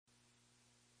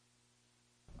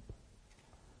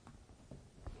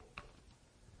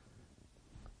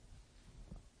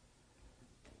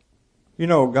You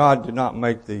know, God did not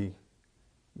make the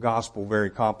gospel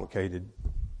very complicated.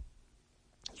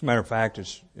 As a matter of fact,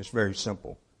 it's very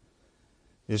simple.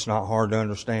 It's not hard to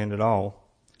understand at all.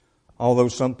 Although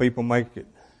some people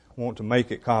want to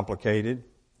make it complicated,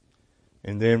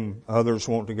 and then others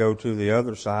want to go to the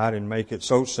other side and make it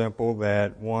so simple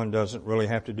that one doesn't really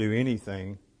have to do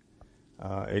anything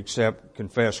except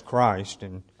confess Christ.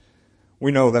 And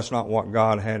we know that's not what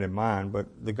God had in mind, but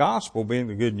the gospel, being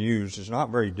the good news, is not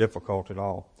very difficult at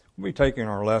all. We'll be taking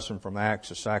our lesson from Acts,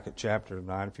 the 2nd chapter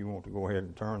tonight, if you want to go ahead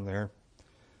and turn there.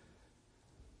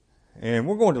 And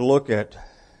we're going to look at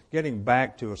getting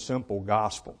back to a simple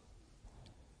gospel.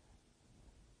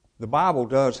 The Bible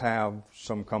does have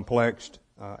some complex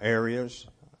areas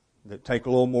that take a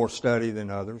little more study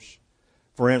than others.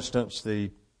 For instance,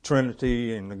 the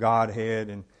Trinity and the Godhead,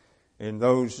 and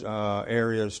those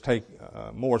areas take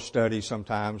more study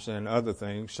sometimes than other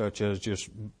things, such as just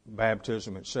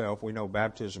baptism itself. We know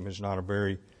baptism is not a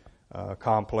very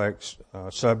complex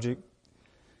subject.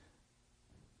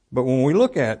 But when we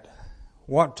look at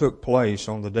what took place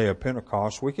on the day of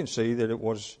Pentecost, we can see that it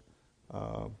was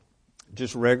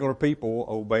just regular people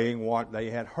obeying what they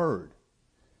had heard.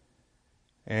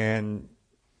 And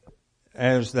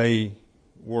as they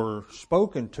were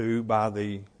spoken to by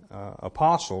the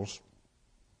apostles,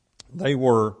 they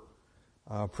were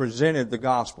presented the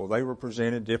gospel. They were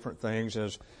presented different things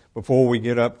as before we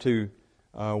get up to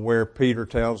where Peter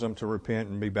tells them to repent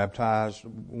and be baptized.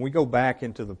 When we go back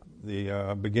into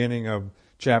the beginning of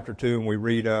chapter 2 and we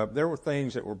read up, there were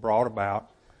things that were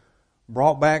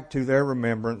brought back to their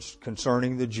remembrance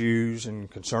concerning the Jews and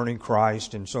concerning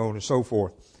Christ and so on and so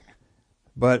forth.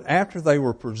 But after they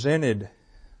were presented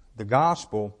the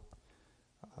gospel,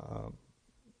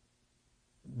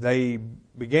 they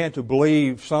began to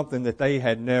believe something that they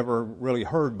had never really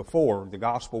heard before. The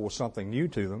gospel was something new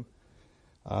to them.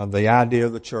 The idea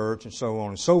of the church and so on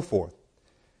and so forth.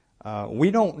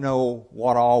 We don't know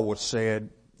what all was said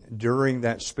during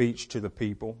that speech to the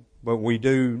people, but we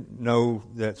do know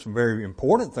that some very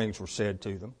important things were said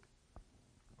to them.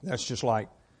 That's just like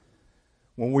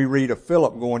when we read of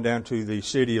Philip going down to the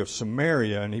city of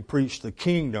Samaria and he preached the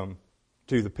kingdom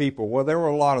to the people. Well, there were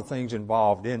a lot of things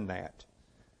involved in that.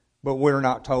 But we're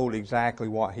not told exactly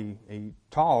what he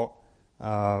taught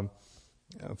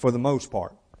for the most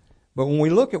part. But when we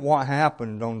look at what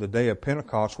happened on the day of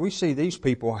Pentecost, we see these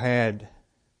people had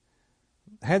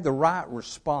the right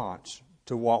response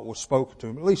to what was spoken to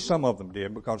them. At least some of them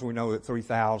did, because we know that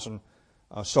 3,000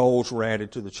 souls were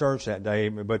added to the church that day.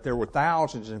 But there were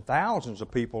thousands and thousands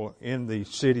of people in the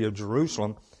city of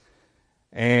Jerusalem,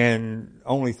 and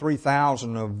only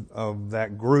 3,000 of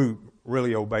that group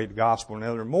really obeyed the gospel.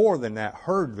 Now, there are more than that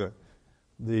heard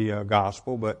the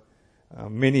gospel, but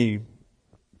many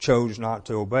chose not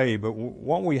to obey. But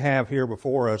what we have here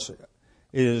before us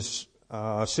is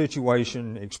a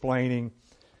situation explaining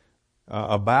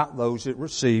about those that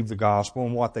received the gospel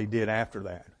and what they did after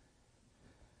that.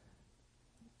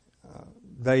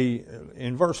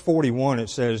 In verse 41 it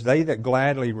says, "They that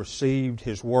gladly received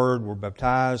his word were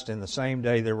baptized, and the same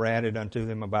day there were added unto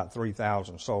them about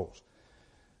 3,000 souls."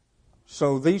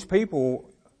 So these people,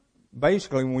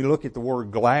 basically, when we look at the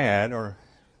word glad, or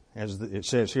as it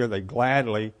says here, they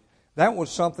gladly, that was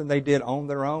something they did on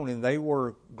their own, and they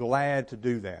were glad to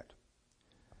do that.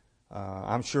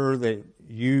 I'm sure that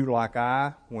you, like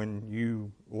I, when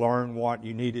you learned what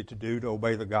you needed to do to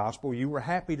obey the gospel, you were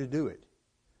happy to do it.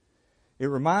 It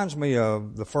reminds me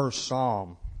of the first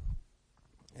Psalm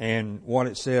and what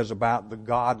it says about the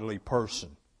godly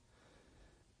person.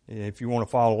 If you want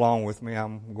to follow along with me,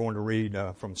 I'm going to read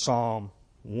from Psalm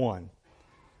 1,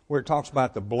 where it talks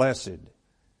about the blessed. It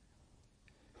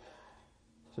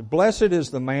says, "Blessed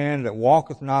is the man that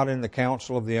walketh not in the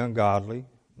counsel of the ungodly,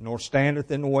 nor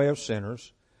standeth in the way of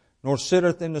sinners, nor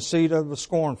sitteth in the seat of the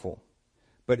scornful.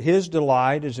 But his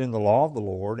delight is in the law of the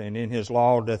Lord, and in his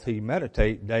law doth he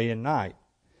meditate day and night.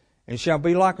 And shall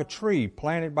be like a tree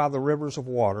planted by the rivers of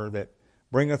water, that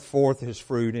bringeth forth his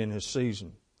fruit in his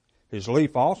season. His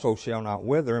leaf also shall not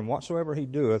wither, and whatsoever he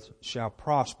doeth shall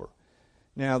prosper."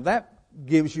 Now that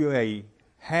gives you a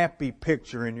happy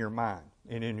picture in your mind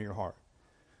and in your heart.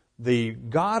 The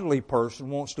godly person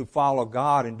wants to follow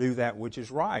God and do that which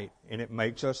is right, and it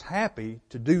makes us happy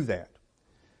to do that.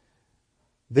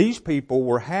 These people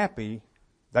were happy,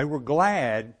 they were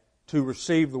glad to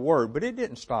receive the word, but it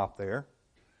didn't stop there.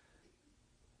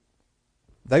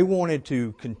 They wanted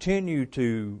to continue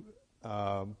to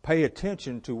pay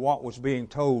attention to what was being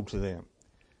told to them.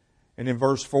 And in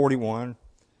verse 41,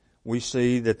 we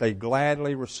see that they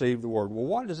gladly received the word. Well,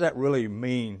 what does that really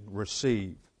mean,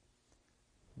 receive?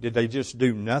 Did they just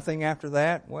do nothing after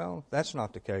that? Well, that's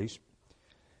not the case.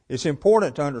 It's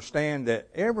important to understand that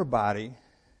everybody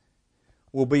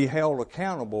will be held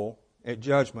accountable at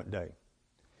Judgment Day.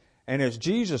 And as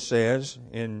Jesus says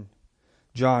in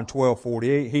John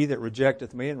 12:48, he that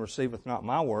rejecteth me and receiveth not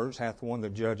my words hath one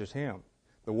that judgeth him.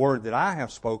 The word that I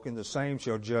have spoken, the same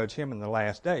shall judge him in the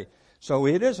last day. So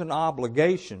it is an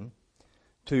obligation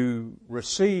to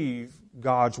receive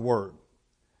God's word.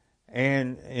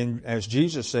 And as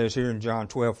Jesus says here in John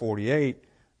 12:48,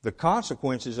 the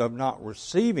consequences of not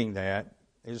receiving that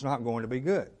is not going to be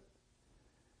good.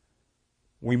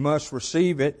 We must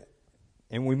receive it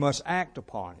and we must act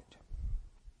upon it.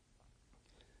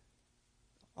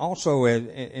 Also,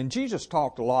 and Jesus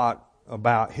talked a lot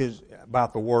about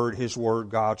the word, his word,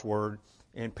 God's word,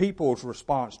 and people's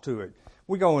response to it.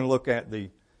 We go and look at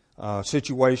the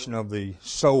situation of the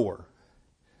sower,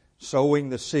 sowing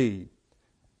the seed.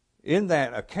 In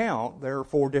that account, there are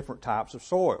 4 different types of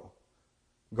soil,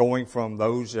 going from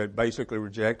those that basically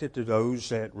reject it to those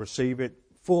that receive it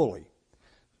fully.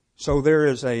 So there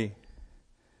is a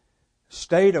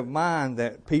state of mind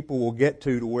that people will get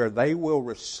to where they will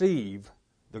receive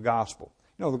the gospel.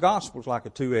 You know, the gospel is like a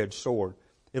 2-edged sword.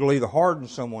 It'll either harden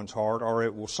someone's heart or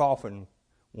it will soften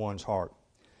one's heart.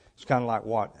 It's kind of like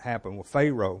what happened with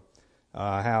Pharaoh,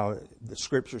 how the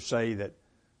scriptures say that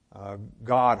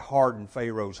God hardened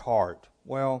Pharaoh's heart.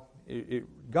 Well,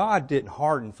 God didn't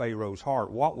harden Pharaoh's heart.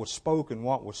 What was spoken,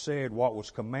 what was said, what was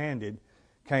commanded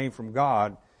came from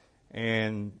God,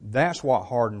 and that's what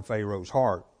hardened Pharaoh's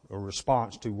heart, a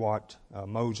response to what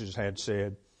Moses had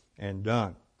said and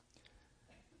done.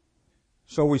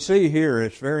 So we see here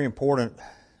it's very important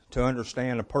to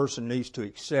understand a person needs to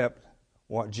accept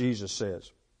what Jesus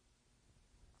says.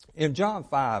 In John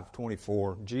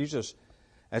 5:24, Jesus,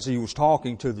 as he was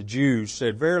talking to the Jews,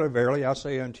 said, Verily, verily, I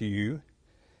say unto you,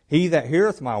 he that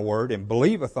heareth my word and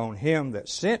believeth on him that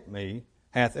sent me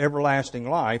hath everlasting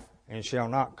life, and shall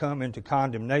not come into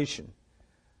condemnation,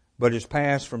 but is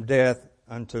passed from death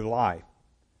unto life.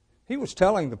 He was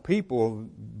telling the people,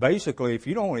 basically, if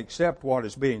you don't accept what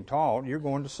is being taught, you're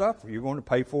going to suffer. You're going to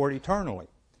pay for it eternally.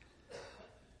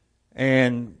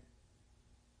 And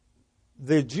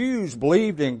the Jews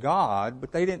believed in God,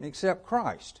 but they didn't accept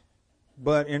Christ.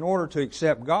 But in order to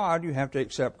accept God, you have to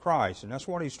accept Christ. And that's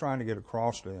what he's trying to get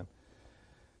across to them.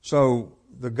 So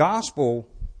the gospel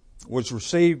was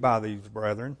received by these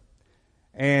brethren.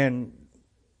 And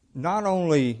not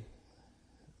only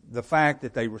the fact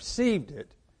that they received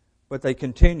it, but they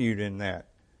continued in that.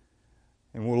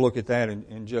 And we'll look at that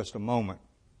in just a moment.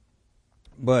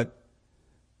 But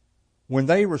when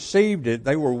they received it,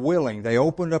 they were willing. They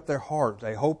opened up their hearts.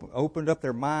 They opened up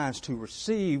their minds to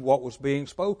receive what was being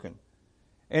spoken.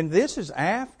 And this is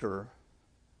after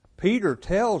Peter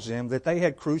tells them that they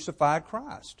had crucified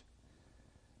Christ.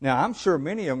 Now, I'm sure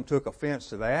many of them took offense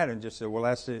to that and just said, well,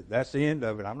 that's it. That's the end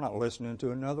of it. I'm not listening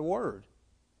to another word.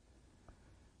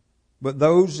 But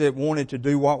those that wanted to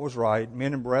do what was right,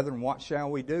 men and brethren, what shall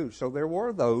we do? So there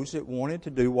were those that wanted to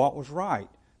do what was right.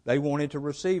 They wanted to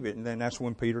receive it. And then that's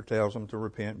when Peter tells them to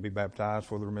repent and be baptized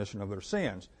for the remission of their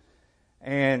sins.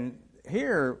 And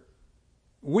here,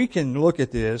 we can look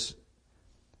at this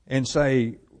and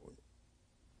say,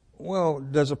 well,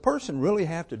 does a person really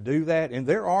have to do that? And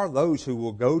there are those who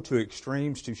will go to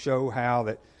extremes to show how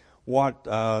that what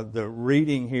the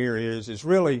reading here is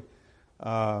really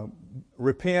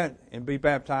repent and be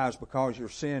baptized because your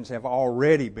sins have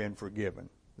already been forgiven.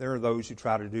 There are those who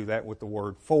try to do that with the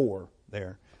word for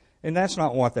there. And that's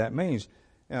not what that means.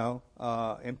 You know,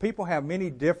 and people have many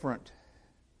different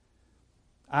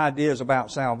ideas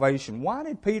about salvation. Why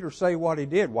did Peter say what he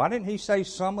did? Why didn't he say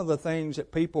some of the things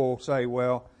that people say,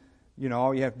 well, you know,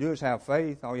 all you have to do is have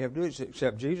faith. All you have to do is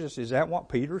accept Jesus. Is that what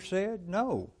Peter said?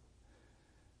 No.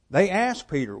 They asked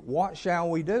Peter, what shall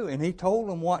we do? And he told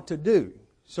them what to do.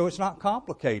 So it's not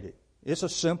complicated. It's a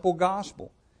simple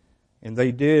gospel. And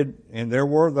they did, and there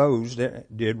were those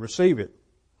that did receive it.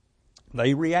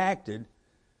 They reacted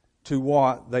to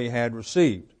what they had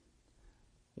received.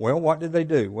 Well, what did they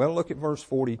do? Well, look at verse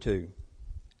 42.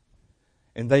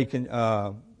 And they can,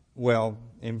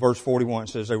 in verse 41 it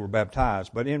says they were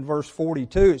baptized. But in verse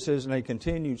 42 it says, and they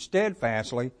continued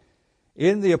steadfastly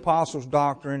in the apostles'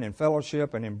 doctrine and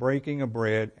fellowship and in breaking of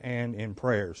bread and in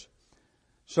prayers.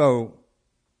 So,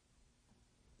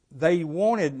 they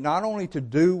wanted not only to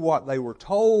do what they were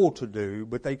told to do,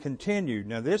 but they continued.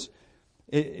 Now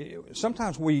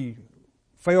sometimes we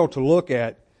fail to look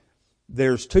at,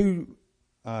 there's two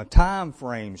time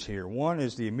frames here. One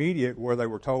is the immediate where they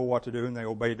were told what to do and they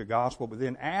obeyed the gospel, but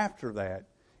then after that,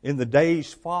 in the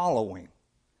days following,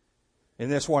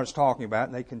 And that's what it's talking about.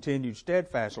 And they continued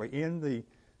steadfastly in the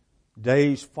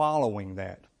days following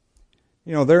that.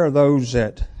 You know, there are those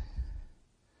that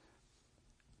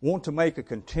want to make a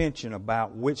contention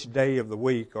about which day of the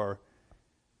week or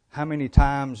how many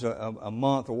times a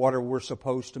month or whatever we're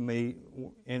supposed to meet.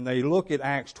 And they look at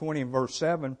Acts 20 and verse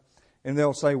 7 and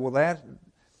they'll say, well,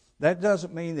 that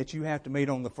doesn't mean that you have to meet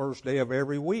on the first day of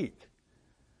every week.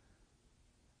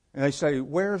 And they say,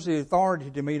 where's the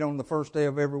authority to meet on the first day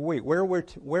of every week? Where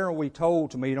are we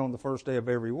told to meet on the first day of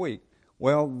every week?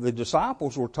 Well, the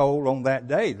disciples were told on that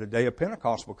day, the day of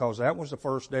Pentecost, because that was the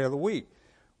first day of the week.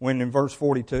 When in verse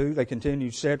 42, they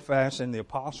continued steadfast in the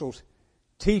apostles'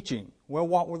 teaching. Well,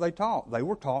 what were they taught? They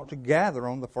were taught to gather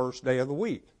on the first day of the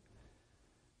week.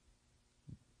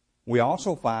 We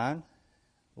also find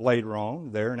later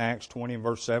on, there in Acts 20 and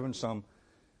verse 7, some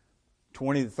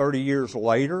 20 to 30 years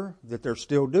later, that they're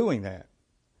still doing that.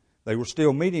 They were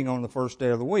still meeting on the first day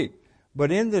of the week.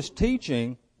 But in this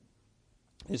teaching,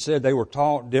 it said they were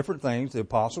taught different things, the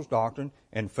apostles' doctrine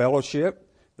and fellowship.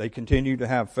 They continued to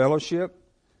have fellowship.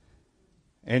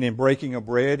 And in breaking of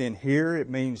bread, in here, it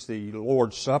means the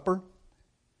Lord's Supper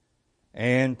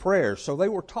and prayer. So they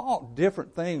were taught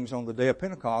different things on the day of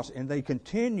Pentecost, and they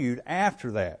continued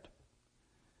after that.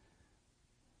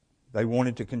 They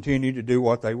wanted to continue to do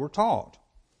what they were taught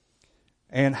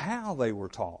and how they were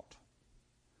taught.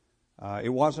 It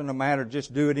wasn't a matter of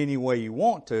just do it any way you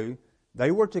want to.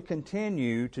 They were to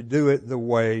continue to do it the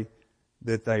way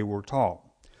that they were taught.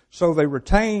 So they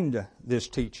retained this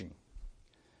teaching.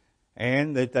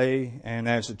 And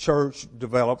as the church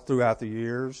developed throughout the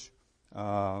years,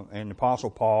 and the Apostle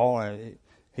Paul,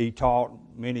 he taught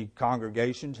many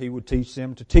congregations. He would teach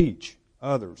them to teach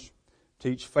others,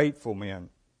 teach faithful men,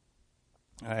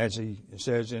 as he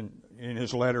says in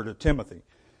his letter to Timothy,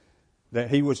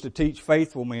 that he was to teach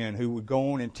faithful men who would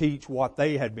go on and teach what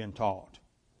they had been taught.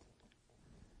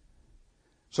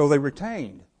 So they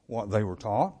retained what they were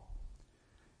taught.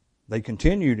 They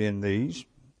continued in these.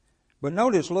 But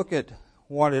notice, look at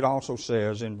what it also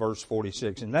says in verse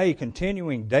 46. And they,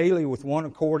 continuing daily with one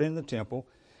accord in the temple.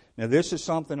 Now this is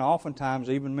something oftentimes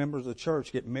even members of the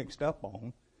church get mixed up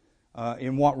on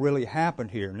in what really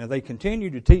happened here. Now they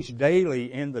continued to teach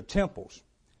daily in the temples.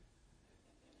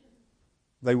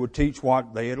 They would teach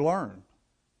what they had learned.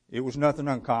 It was nothing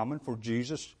uncommon for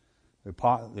Jesus,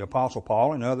 the Apostle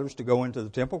Paul, and others to go into the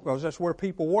temple because that's where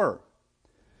people were,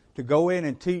 to go in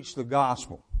and teach the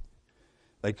gospel.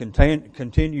 They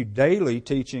continued daily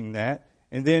teaching that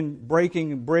and then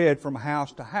breaking bread from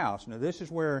house to house. Now this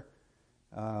is where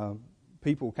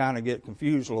people kind of get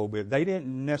confused a little bit. They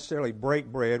didn't necessarily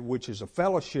break bread, which is a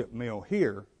fellowship meal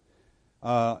here,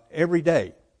 every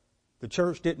day. The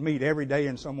church didn't meet every day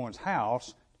in someone's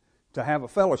house to have a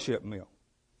fellowship meal.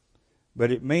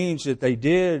 But it means that they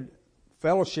did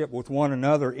fellowship with one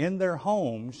another in their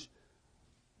homes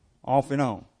off and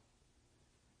on.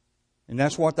 And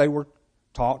that's what they were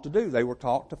taught to do. They were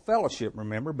taught to fellowship.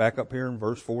 Remember, back up here in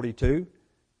verse 42,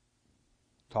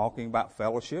 talking about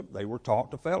fellowship, they were taught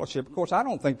to fellowship. Of course, I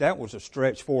don't think that was a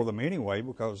stretch for them anyway,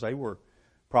 because they were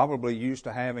probably used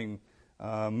to having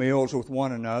meals with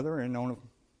one another, and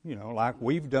like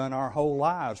we've done our whole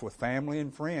lives with family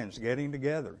and friends getting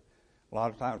together. A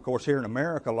lot of times, of course, here in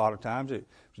America, a lot of times it's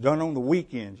done on the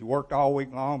weekends. You worked all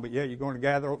week long, but you're going to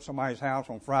gather up somebody's house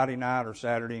on Friday night or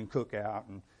Saturday and cook out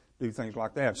and do things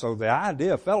like that. So the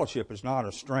idea of fellowship is not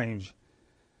a strange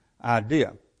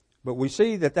idea. But we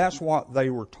see that that's what they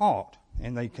were taught,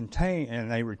 and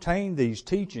they retained these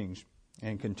teachings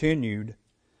and continued.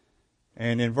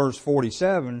 And in verse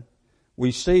 47,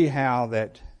 we see how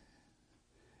that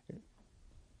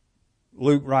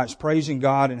Luke writes, praising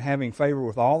God and having favor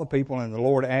with all the people, and the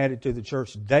Lord added to the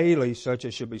church daily such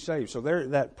as should be saved. So there,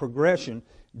 that progression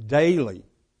daily.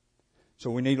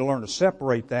 So we need to learn to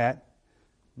separate that,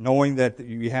 knowing that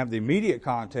you have the immediate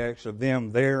context of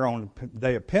them there on the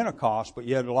day of Pentecost, but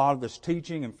yet a lot of this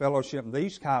teaching and fellowship and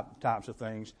these types of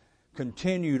things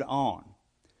continued on.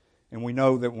 And we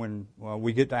know that when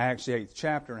we get to Acts the 8th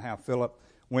chapter and how Philip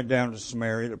went down to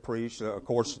Samaria to preach, of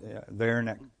course, there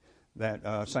in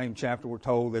that same chapter we're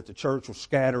told that the church was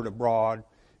scattered abroad,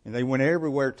 and they went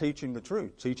everywhere teaching the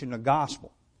truth, teaching the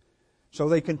gospel. So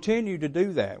they continued to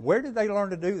do that. Where did they learn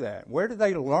to do that? Where did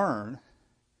they learn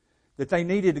that they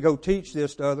needed to go teach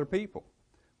this to other people?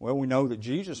 Well, we know that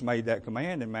Jesus made that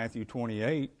command in Matthew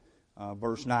 28,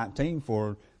 verse 19,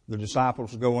 for the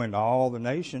disciples to go into all the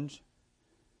nations,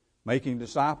 making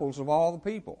disciples of all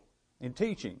the people and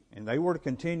teaching. And they were to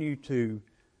continue to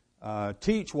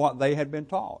teach what they had been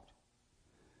taught.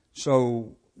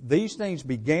 So these things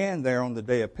began there on the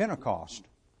day of Pentecost,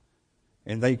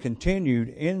 and they continued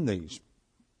in these.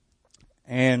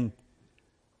 And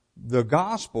the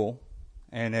gospel,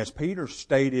 and as Peter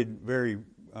stated very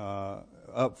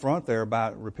up front there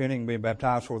about repenting and being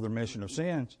baptized for the remission of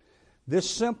sins, this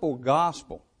simple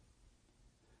gospel,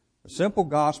 the simple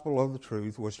gospel of the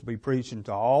truth, was to be preached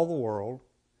into all the world,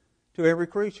 to every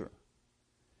creature.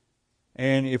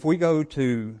 And if we go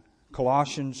to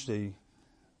Colossians, the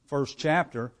first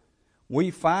chapter,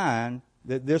 we find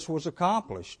that this was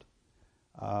accomplished.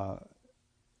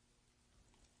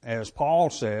 As Paul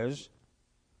says,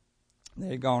 they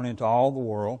had gone into all the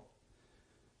world.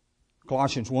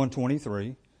 Colossians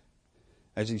 1:23,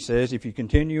 as he says, if you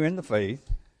continue in the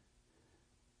faith,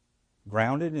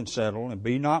 grounded and settled, and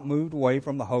be not moved away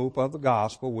from the hope of the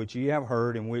gospel which ye have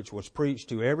heard, and which was preached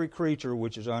to every creature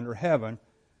which is under heaven,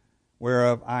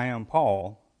 whereof I am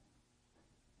Paul,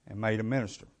 and made a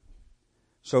minister.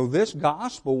 So this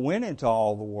gospel went into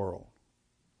all the world.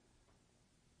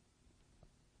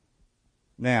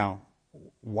 Now,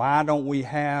 why don't we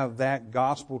have that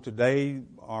gospel today?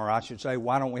 Or I should say,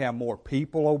 why don't we have more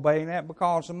people obeying that?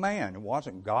 Because of man. It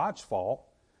wasn't God's fault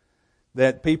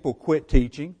that people quit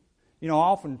teaching. You know,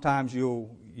 oftentimes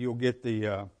you'll get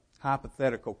the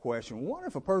hypothetical question, what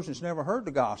if a person's never heard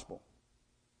the gospel?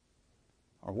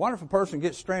 Or what if a person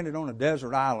gets stranded on a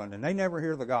desert island and they never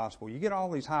hear the gospel? You get all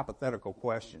these hypothetical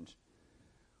questions.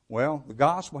 Well, the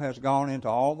gospel has gone into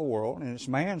all the world, and it's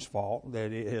man's fault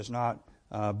that it has not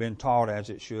been taught as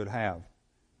it should have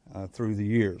through the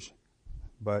years.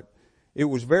 But it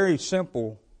was very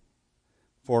simple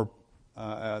for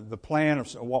the plan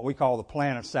of what we call the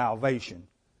plan of salvation.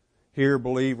 Hear,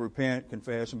 believe, repent,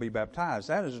 confess, and be baptized.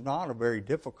 That is not a very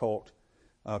difficult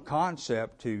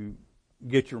concept to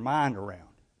get your mind around.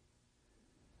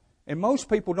 And most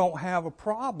people don't have a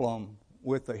problem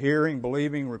with the hearing,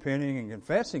 believing, repenting, and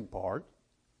confessing part.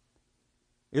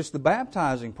 It's the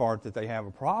baptizing part that they have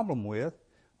a problem with.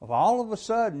 If all of a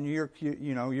sudden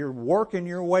you're working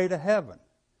your way to heaven.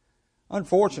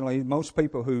 Unfortunately, most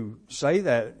people who say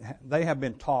that, they have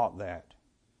been taught that.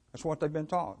 That's what they've been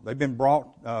taught. They've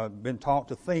been taught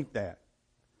to think that,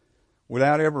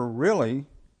 without ever really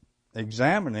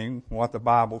examining what the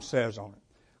Bible says on it.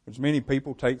 Because many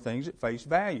people take things at face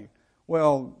value.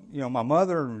 Well, my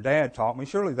mother and dad taught me.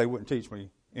 Surely they wouldn't teach me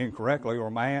incorrectly,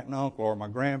 or my aunt and uncle, or my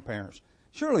grandparents.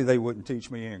 Surely they wouldn't teach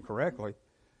me incorrectly.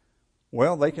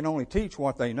 Well, they can only teach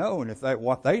what they know, and if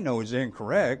what they know is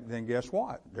incorrect, then guess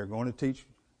what? They're going to teach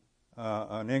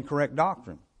an incorrect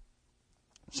doctrine.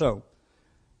 So,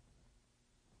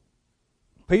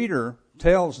 Peter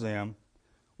tells them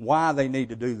why they need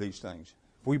to do these things.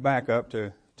 If we back up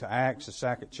to Acts, the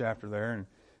second chapter there,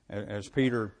 and as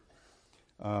Peter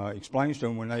explains to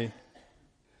them when they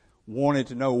wanted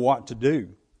to know what to do,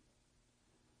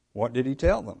 what did he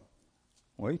tell them?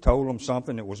 Well, he told them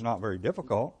something that was not very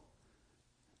difficult.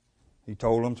 He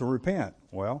told them to repent.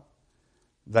 Well,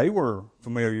 they were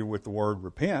familiar with the word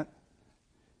repent,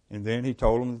 and then he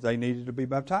told them that they needed to be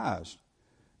baptized.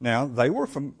 Now, they were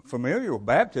familiar with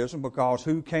baptism because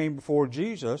who came before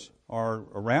Jesus, or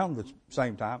around the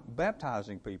same time,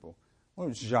 baptizing people? Well, it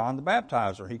was John the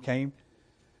Baptizer. He came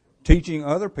teaching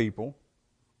other people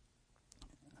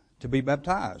to be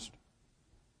baptized.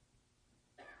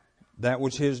 That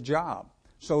was his job.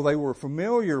 So they were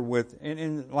familiar with,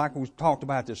 and like we talked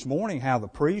about this morning, how the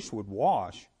priest would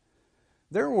wash.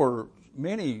 There were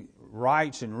many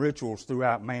rites and rituals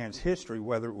throughout man's history,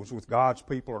 whether it was with God's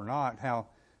people or not, how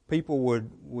people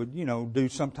would do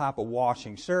some type of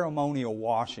washing, ceremonial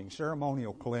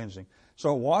cleansing.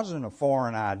 So it wasn't a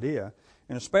foreign idea,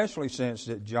 and especially since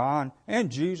that John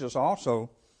and Jesus also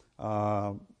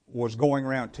was going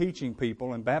around teaching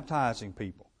people and baptizing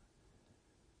people.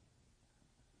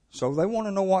 So they want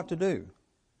to know what to do.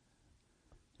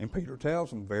 And Peter tells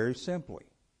them very simply,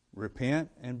 repent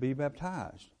and be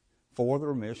baptized for the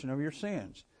remission of your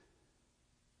sins.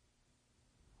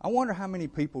 I wonder how many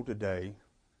people today,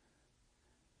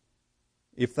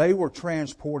 if they were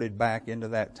transported back into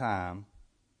that time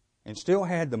and still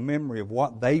had the memory of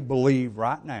what they believe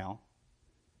right now,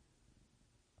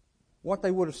 what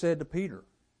they would have said to Peter.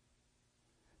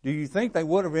 Do you think they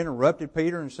would have interrupted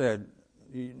Peter and said,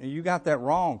 you got that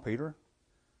wrong, Peter.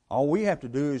 All we have to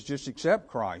do is just accept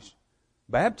Christ.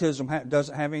 Baptism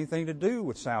doesn't have anything to do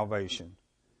with salvation.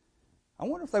 I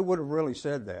wonder if they would have really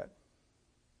said that.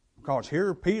 Because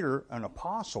here Peter, an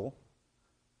apostle,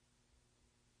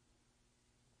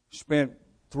 spent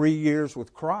 3 years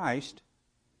with Christ,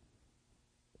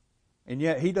 and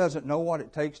yet he doesn't know what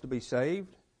it takes to be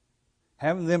saved.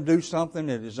 Having them do something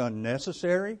that is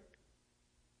unnecessary.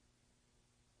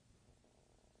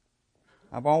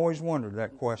 I've always wondered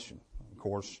that question. Of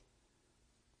course,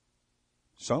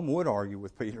 Some would argue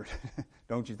with Peter,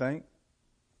 don't you think?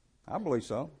 I believe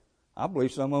so. I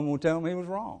believe some of them would tell him he was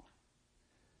wrong.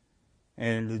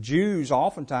 And the Jews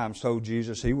oftentimes told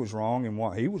Jesus he was wrong in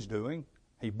what he was doing.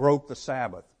 He broke the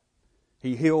Sabbath.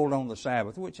 He healed on the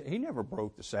Sabbath, which he never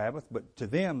broke the Sabbath, but to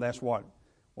them that's what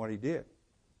he did.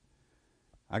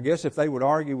 I guess if they would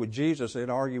argue with Jesus,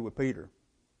 they'd argue with Peter.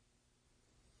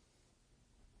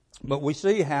 But we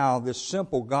see how this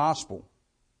simple gospel,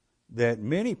 that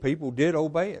many people did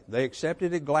obey it. They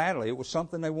accepted it gladly. It was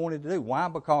something they wanted to do. Why?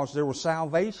 Because there was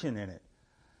salvation in it.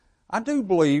 I do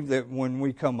believe that when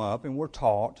we come up and we're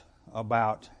taught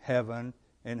about heaven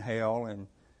and hell and,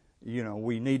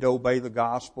 we need to obey the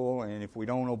gospel, and if we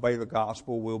don't obey the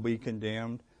gospel, we'll be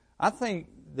condemned. I think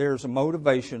there's a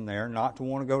motivation there not to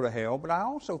want to go to hell, but I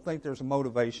also think there's a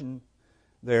motivation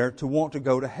there to want to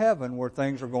go to heaven where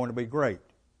things are going to be great.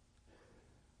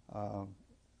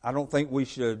 I don't think we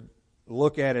should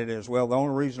look at it as, well, the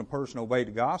only reason a person obeyed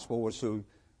the gospel was to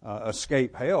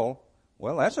escape hell.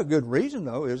 Well, that's a good reason,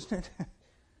 though, isn't it?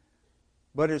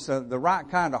 But it's the right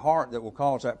kind of heart that will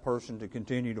cause that person to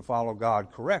continue to follow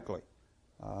God correctly.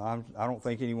 I don't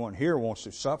think anyone here wants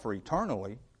to suffer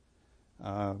eternally,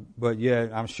 but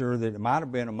yet I'm sure that it might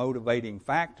have been a motivating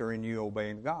factor in you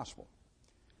obeying the gospel.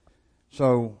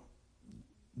 So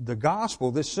the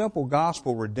gospel, this simple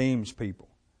gospel, redeems people.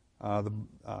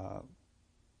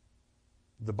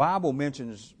 The Bible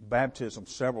mentions baptism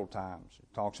several times.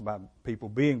 It talks about people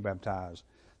being baptized,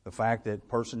 the fact that a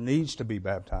person needs to be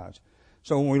baptized.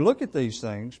 So when we look at these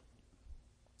things,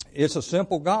 it's a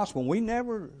simple gospel. We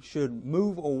never should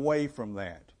move away from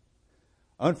that.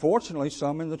 Unfortunately,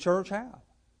 some in the church have.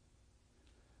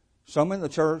 Some in the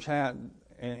church had,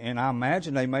 and I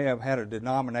imagine they may have had a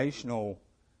denominational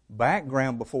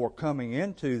background before coming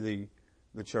into the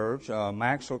church.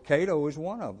 Max Lucado is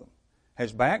one of them.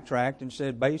 Has backtracked and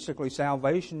said basically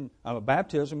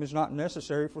baptism is not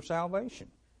necessary for salvation.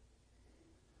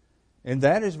 And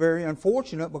that is very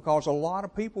unfortunate because a lot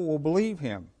of people will believe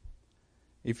him.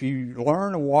 If you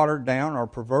learn a watered down or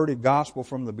perverted gospel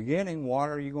from the beginning, what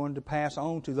are you going to pass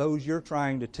on to those you're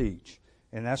trying to teach?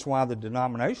 And that's why the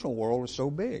denominational world is so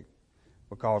big.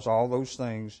 Because all those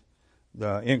things,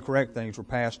 the incorrect things, were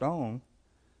passed on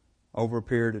over a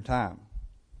period of time.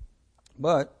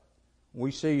 But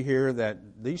we see here that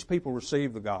these people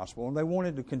received the gospel and they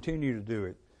wanted to continue to do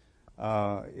it.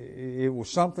 It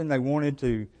was something they wanted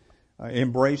to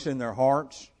embrace in their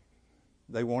hearts.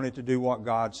 They wanted to do what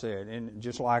God said. And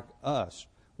just like us,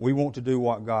 we want to do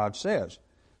what God says.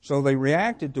 So they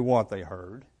reacted to what they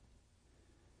heard.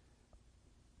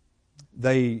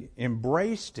 They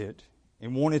embraced it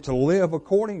and wanted to live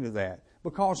according to that.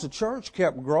 Because the church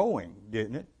kept growing,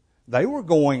 didn't it? They were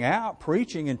going out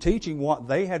preaching and teaching what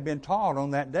they had been taught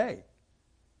on that day.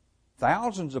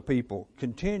 Thousands of people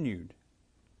continued.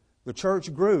 The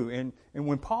church grew. And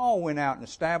when Paul went out and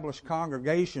established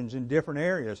congregations in different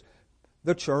areas,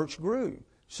 the church grew.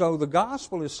 So the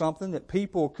gospel is something that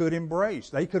people could embrace.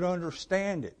 They could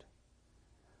understand it.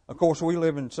 Of course, we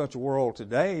live in such a world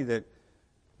today that,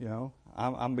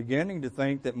 I'm beginning to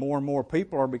think that more and more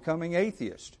people are becoming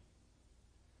atheists.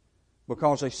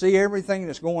 Because they see everything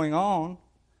that's going on,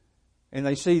 and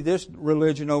they see this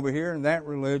religion over here and that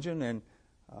religion, and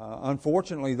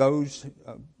unfortunately those,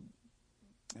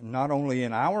 not only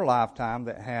in our lifetime,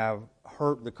 that have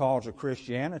hurt the cause of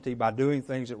Christianity by doing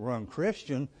things that were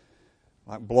unchristian,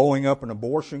 like blowing up an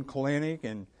abortion clinic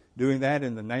and doing that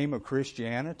in the name of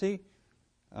Christianity.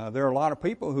 There are a lot of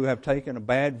people who have taken a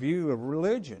bad view of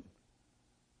religion.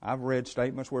 I've read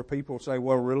statements where people say,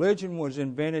 well, religion was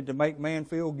invented to make man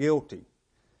feel guilty,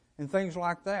 and things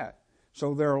like that.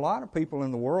 So there are a lot of people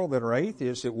in the world that are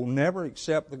atheists that will never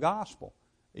accept the gospel,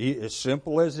 as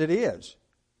simple as it is.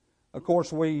 Of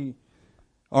course, we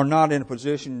are not in a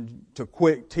position to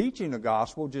quit teaching the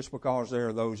gospel just because there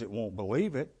are those that won't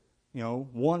believe it.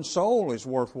 One soul is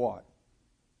worth what?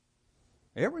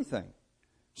 Everything.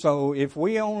 So if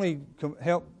we only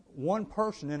help one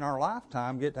person in our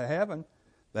lifetime get to heaven,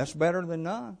 that's better than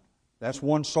none. That's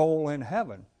one soul in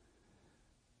heaven.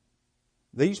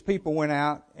 These people went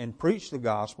out and preached the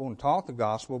gospel and taught the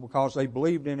gospel because they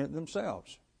believed in it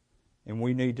themselves. And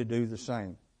we need to do the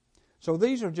same. So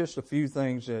these are just a few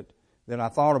things that I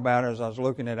thought about as I was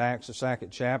looking at Acts, the second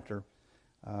chapter,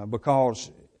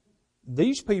 because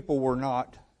these people were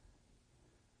not,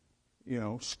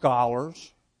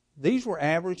 scholars. These were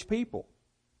average people.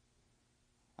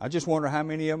 I just wonder how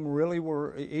many of them really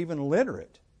were even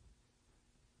literate.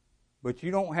 But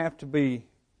you don't have to be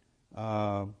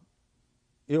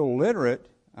illiterate.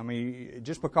 I mean,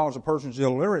 just because a person's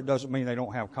illiterate doesn't mean they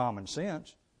don't have common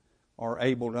sense. are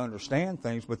able to understand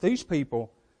things. But these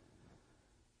people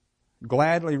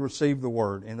gladly received the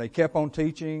Word, and they kept on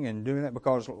teaching and doing that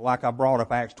because, like I brought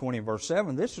up Acts 20 verse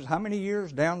 7, this is how many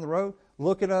years down the road?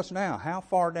 Look at us now. How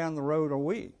far down the road are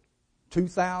we?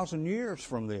 2,000 years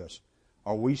from this.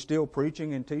 Are we still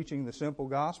preaching and teaching the simple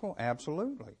gospel?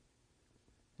 Absolutely.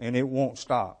 And it won't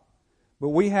stop. But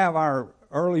we have our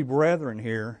early brethren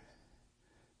here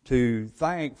to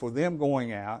thank for them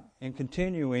going out and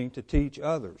continuing to teach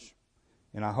others.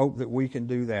 And I hope that we can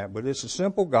do that. But it's a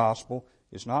simple gospel.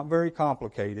 It's not very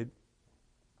complicated.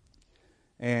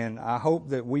 And I hope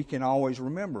that we can always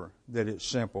remember that it's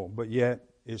simple, but yet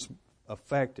it's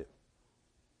effective.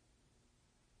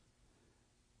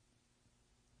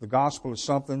 The gospel is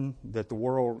something that the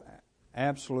world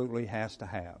absolutely has to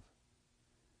have.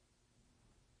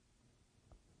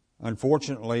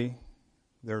 Unfortunately,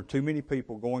 there are too many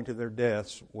people going to their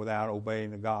deaths without obeying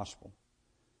the gospel.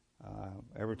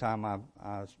 Every time I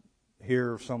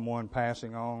hear near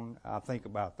passing on, I think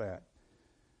about that.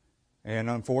 And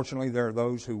unfortunately, there are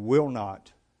those who will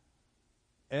not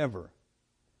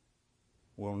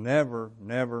will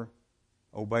never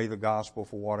obey the gospel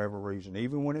for whatever reason,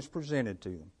 even when it's presented to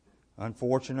them.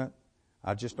 Unfortunate.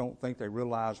 I just don't think they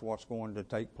realize what's going to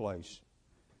take place.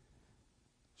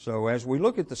 So as we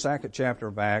look at the second chapter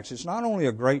of Acts, it's not only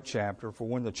a great chapter for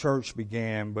when the church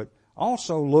began, but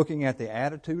also looking at the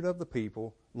attitude of the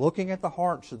people, looking at the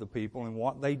hearts of the people and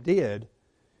what they did,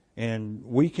 and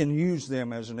we can use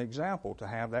them as an example to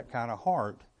have that kind of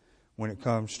heart when it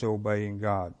comes to obeying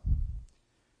God.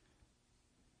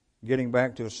 Getting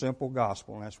back to a simple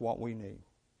gospel, and that's what we need.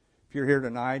 If you're here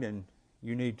tonight and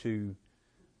you need to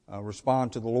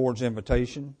respond to the Lord's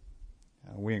invitation,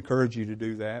 we encourage you to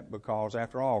do that because,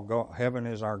 after all, heaven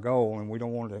is our goal, and we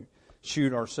don't want to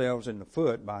shoot ourselves in the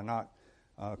foot by not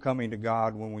coming to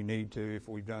God when we need to if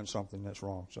we've done something that's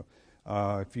wrong. So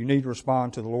if you need to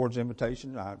respond to the Lord's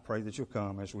invitation, I pray that you'll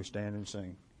come as we stand and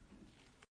sing.